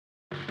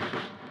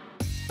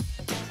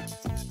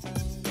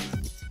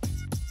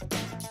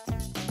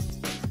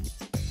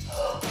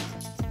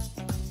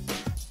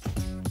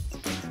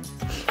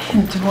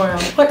Doyle,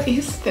 what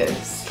is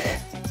this?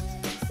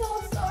 I'm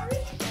so sorry.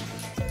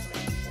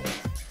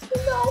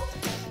 No.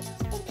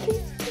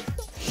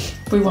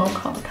 We won't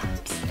call the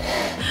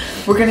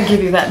cops. We're gonna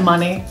give you that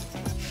money.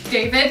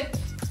 David?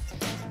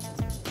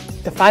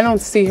 If I don't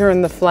see her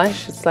in the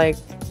flesh, it's like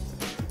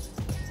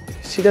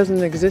she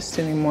doesn't exist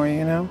anymore,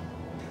 you know?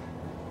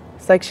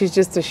 It's like she's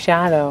just a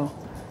shadow.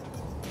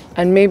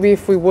 And maybe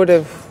if we would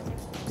have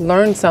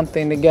learned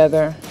something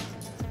together,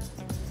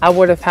 I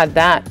would have had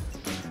that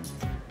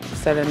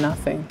instead of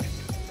nothing.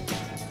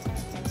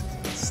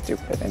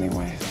 Stupid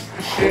anyways.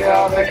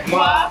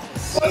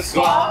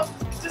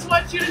 Just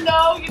want you to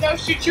know,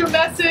 shoot you a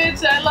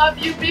message. I love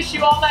you, miss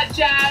you, all that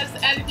jazz.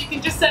 And if you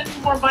can just send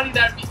me more money,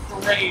 that'd be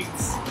great.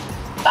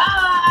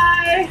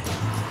 Bye!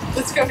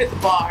 Let's go hit the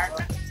bar.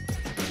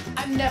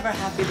 I'm never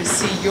happy to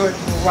see your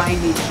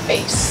grimy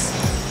face.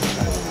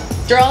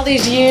 After all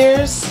these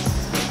years,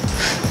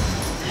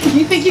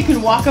 You think you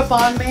can walk up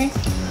on me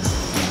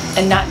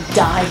and not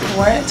die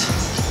for it?